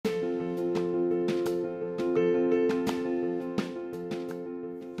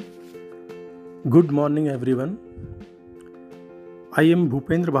Good morning, everyone. I am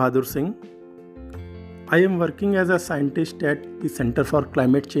Bhupendra Bahadur Singh. I am working as a scientist at the Center for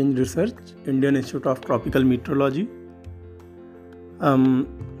Climate Change Research, Indian Institute of Tropical Meteorology.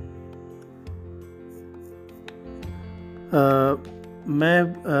 मैं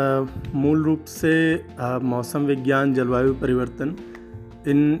मूल रूप से मौसम विज्ञान, जलवायु परिवर्तन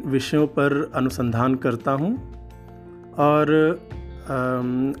इन विषयों पर अनुसंधान करता हूँ और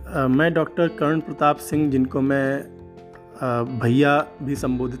मैं डॉक्टर कर्ण प्रताप सिंह, जिनको मैं भैया भी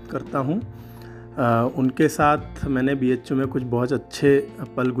संबोधित करता हूँ, उनके साथ मैंने BHU में कुछ बहुत अच्छे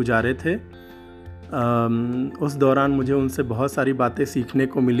पल गुजारे थे। उस दौरान मुझे उनसे बहुत सारी बातें सीखने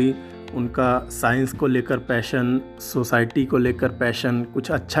को मिली। उनका साइंस को लेकर पैशन, सोसाइटी को लेकर पैशन,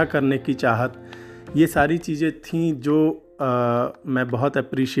 कुछ अच्छा करने की चाहत, ये सारी चीज़ें थीं जो मैं बहुत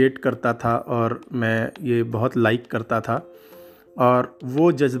अप्रिशिएट करता था और मैं ये बहुत लाइक करता था, और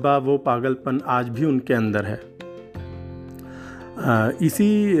वो जज्बा, वो पागलपन आज भी उनके अंदर है।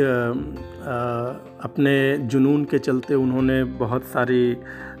 इसी अपने जुनून के चलते उन्होंने बहुत सारी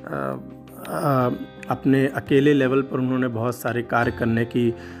अपने अकेले लेवल पर उन्होंने बहुत सारे कार्य करने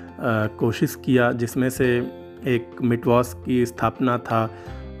की कोशिश किया, जिसमें से एक मिटवॉस की स्थापना था,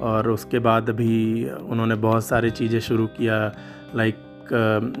 और उसके बाद भी उन्होंने बहुत सारी चीज़ें शुरू किया, लाइक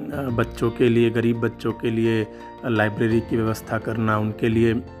बच्चों के लिए, गरीब बच्चों के लिए लाइब्रेरी की व्यवस्था करना, उनके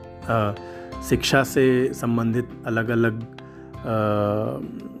लिए शिक्षा से संबंधित अलग अलग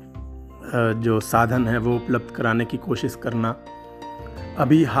जो साधन हैं वो उपलब्ध कराने की कोशिश करना।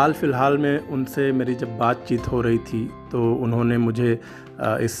 अभी हाल फिलहाल में उनसे मेरी जब बातचीत हो रही थी तो उन्होंने मुझे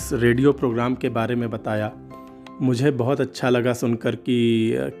इस रेडियो प्रोग्राम के बारे में बताया। मुझे बहुत अच्छा लगा सुनकर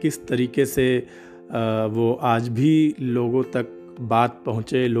कि किस तरीके से वो आज भी लोगों तक बात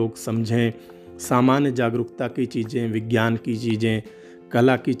पहुँचे, लोग समझें, सामान्य जागरूकता की चीज़ें, विज्ञान की चीज़ें,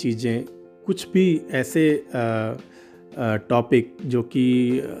 कला की चीज़ें, कुछ भी ऐसे टॉपिक जो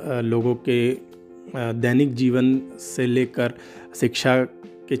कि लोगों के दैनिक जीवन से लेकर शिक्षा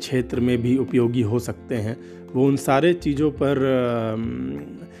के क्षेत्र में भी उपयोगी हो सकते हैं, वो उन सारे चीज़ों पर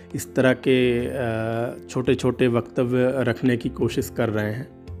इस तरह के छोटे छोटे वक्तव्य रखने की कोशिश कर रहे हैं।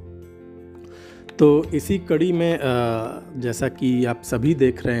 तो इसी कड़ी में जैसा कि आप सभी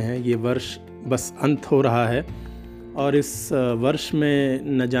देख रहे हैं, ये वर्ष बस अंत हो रहा है और इस वर्ष में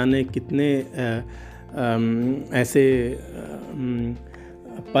न जाने कितने ऐसे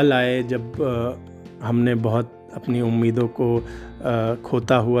पल आए जब हमने बहुत अपनी उम्मीदों को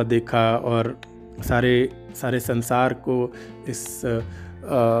खोता हुआ देखा और सारे संसार को इस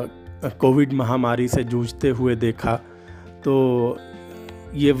कोविड महामारी से जूझते हुए देखा। तो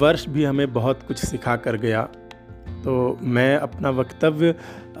ये वर्ष भी हमें बहुत कुछ सिखा कर गया। तो मैं अपना वक्तव्य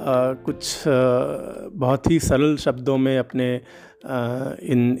कुछ बहुत ही सरल शब्दों में अपने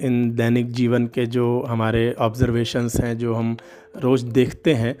इन दैनिक जीवन के जो हमारे ऑब्जर्वेशंस हैं, जो हम रोज़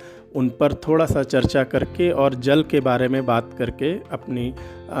देखते हैं, उन पर थोड़ा सा चर्चा करके और जल के बारे में बात करके अपनी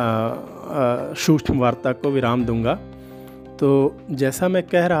सूक्ष्म वार्ता को विराम दूंगा। तो जैसा मैं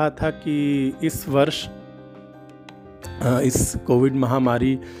कह रहा था कि इस वर्ष इस कोविड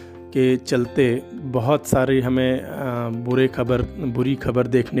महामारी के चलते बहुत सारी हमें बुरी खबर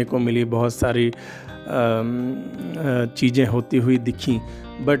देखने को मिली, बहुत सारी चीज़ें होती हुई दिखी।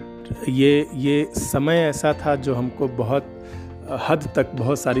 बट ये समय ऐसा था जो हमको बहुत हद तक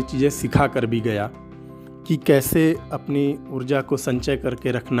बहुत सारी चीज़ें सिखा कर भी गया कि कैसे अपनी ऊर्जा को संचय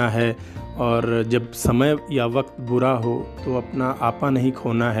करके रखना है, और जब समय या वक्त बुरा हो तो अपना आपा नहीं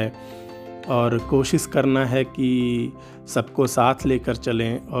खोना है और कोशिश करना है कि सबको साथ लेकर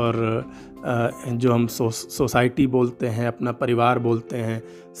चलें, और जो हम सोसाइटी बोलते हैं, अपना परिवार बोलते हैं,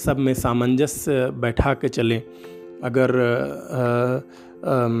 सब में सामंजस्य बैठा के चलें। अगर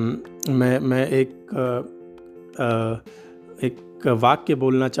मैं एक वाक्य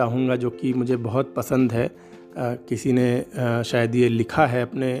बोलना चाहूँगा जो कि मुझे बहुत पसंद है, किसी ने शायद ये लिखा है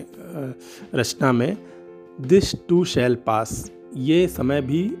अपने रचना में, दिस टू शैल पास, ये समय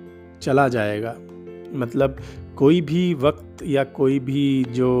भी चला जाएगा। मतलब कोई भी वक्त या कोई भी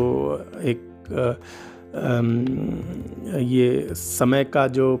जो एक ये समय का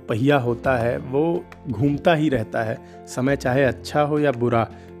जो पहिया होता है वो घूमता ही रहता है। समय चाहे अच्छा हो या बुरा,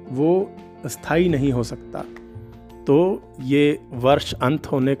 वो स्थायी नहीं हो सकता। तो ये वर्ष अंत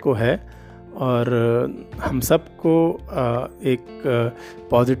होने को है और हम सबको एक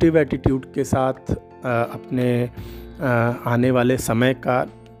पॉजिटिव एटीट्यूड के साथ अपने आने वाले समय का,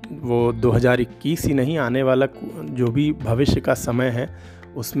 वो 2021 ही नहीं, आने वाला जो भी भविष्य का समय है,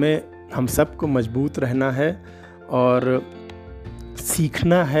 उसमें हम सबको मजबूत रहना है और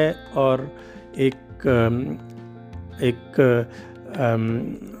सीखना है, और एक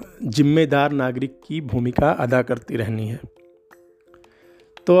जिम्मेदार नागरिक की भूमिका अदा करती रहनी है।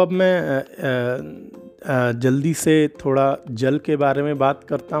 तो अब मैं जल्दी से थोड़ा जल के बारे में बात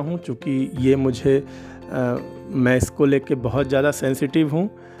करता हूँ, चूँकि ये मैं इसको लेके बहुत ज़्यादा सेंसिटिव हूँ।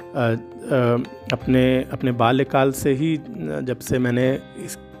 अपने बाल्यकाल से ही जब से मैंने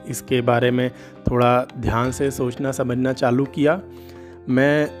इसके बारे में थोड़ा ध्यान से सोचना समझना चालू किया।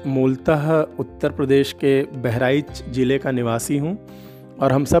 मैं मूलतः उत्तर प्रदेश के बहराइच ज़िले का निवासी हूँ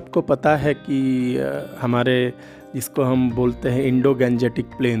और हम सबको पता है कि हमारे जिसको हम बोलते हैं इंडो गैंजेटिक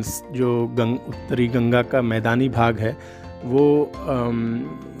प्लेन्स, जो उत्तरी गंगा का मैदानी भाग है, वो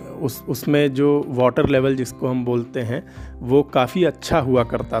उसमें जो वाटर लेवल जिसको हम बोलते हैं वो काफ़ी अच्छा हुआ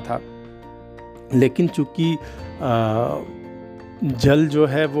करता था। लेकिन चूँकि जल जो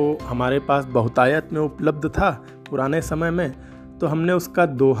है वो हमारे पास बहुतायत में उपलब्ध था पुराने समय में, तो हमने उसका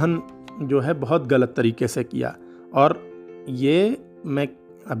दोहन जो है बहुत गलत तरीके से किया। और ये मैं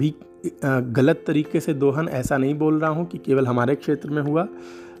अभी गलत तरीके से दोहन ऐसा नहीं बोल रहा हूँ कि केवल हमारे क्षेत्र में हुआ,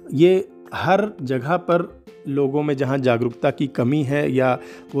 ये हर जगह पर लोगों में जहाँ जागरूकता की कमी है या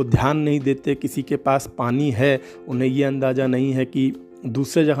वो ध्यान नहीं देते, किसी के पास पानी है उन्हें ये अंदाज़ा नहीं है कि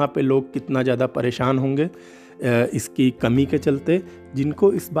दूसरे जगह पे लोग कितना ज़्यादा परेशान होंगे इसकी कमी के चलते।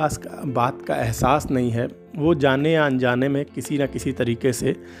 जिनको इस बात का एहसास नहीं है, वो जाने या अनजाने में किसी न किसी तरीके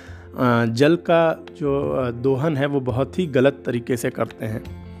से जल का जो दोहन है वो बहुत ही गलत तरीके से करते हैं।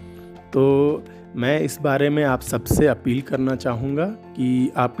 तो मैं इस बारे में आप सबसे अपील करना चाहूँगा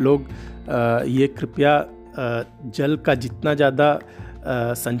कि आप लोग ये कृपया जल का जितना ज़्यादा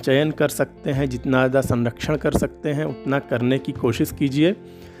संचयन कर सकते हैं, जितना ज़्यादा संरक्षण कर सकते हैं, उतना करने की कोशिश कीजिए।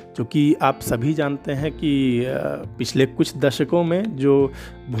 क्योंकि आप सभी जानते हैं कि पिछले कुछ दशकों में जो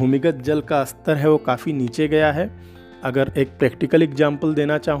भूमिगत जल का स्तर है वो काफ़ी नीचे गया है। अगर एक प्रैक्टिकल एग्जांपल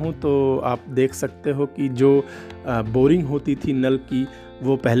देना चाहूँ तो आप देख सकते हो कि जो बोरिंग होती थी नल की,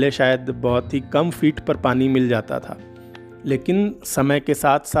 वो पहले शायद बहुत ही कम फीट पर पानी मिल जाता था, लेकिन समय के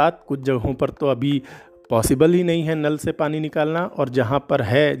साथ साथ कुछ जगहों पर तो अभी पॉसिबल ही नहीं है नल से पानी निकालना, और जहाँ पर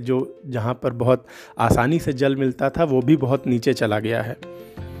है जहाँ पर बहुत आसानी से जल मिलता था वो भी बहुत नीचे चला गया है।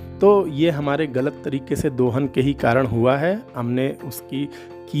 तो ये हमारे गलत तरीके से दोहन के ही कारण हुआ है। हमने उसकी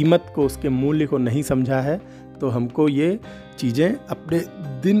कीमत को, उसके मूल्य को नहीं समझा है। तो हमको ये चीज़ें अपने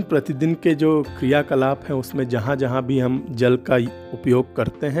दिन प्रतिदिन के जो क्रियाकलाप हैं उसमें जहाँ जहाँ भी हम जल का उपयोग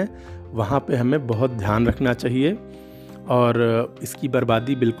करते हैं वहाँ पे हमें बहुत ध्यान रखना चाहिए और इसकी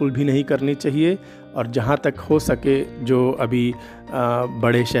बर्बादी बिल्कुल भी नहीं करनी चाहिए। और जहाँ तक हो सके जो अभी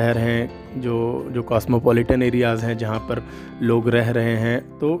बड़े शहर हैं, जो कॉस्मोपॉलिटन एरियाज़ हैं जहाँ पर लोग रह रहे हैं,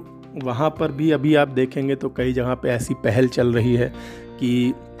 तो वहाँ पर भी अभी आप देखेंगे तो कई जगह पे ऐसी पहल चल रही है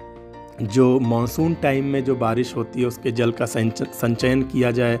कि जो मानसून टाइम में जो बारिश होती है उसके जल का संचयन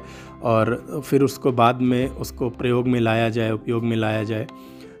किया जाए और फिर उसको बाद में उसको प्रयोग में लाया जाए, उपयोग में लाया जाए।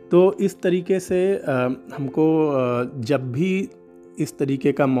 तो इस तरीके से हमको जब भी इस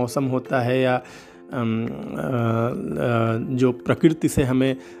तरीके का मौसम होता है या जो प्रकृति से हमें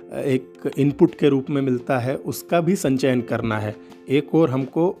एक इनपुट के रूप में मिलता है उसका भी संचयन करना है। एक और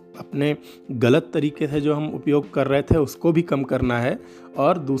हमको अपने गलत तरीके से जो हम उपयोग कर रहे थे उसको भी कम करना है,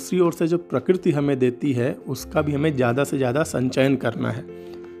 और दूसरी ओर से जो प्रकृति हमें देती है उसका भी हमें ज़्यादा से ज़्यादा संचयन करना है।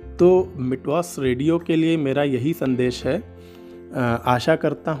 तो मिटवास रेडियो के लिए मेरा यही संदेश है। आशा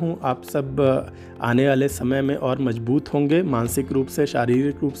करता हूँ आप सब आने वाले समय में और मजबूत होंगे मानसिक रूप से,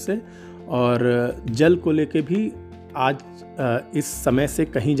 शारीरिक रूप से, और जल को लेके भी आज इस समय से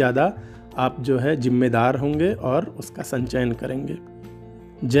कहीं ज़्यादा आप जो है जिम्मेदार होंगे और उसका संचयन करेंगे।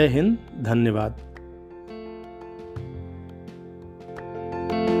 जय हिंद, धन्यवाद।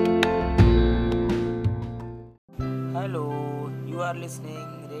 Hello, you are listening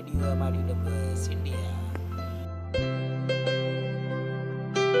Radio MIDWS India.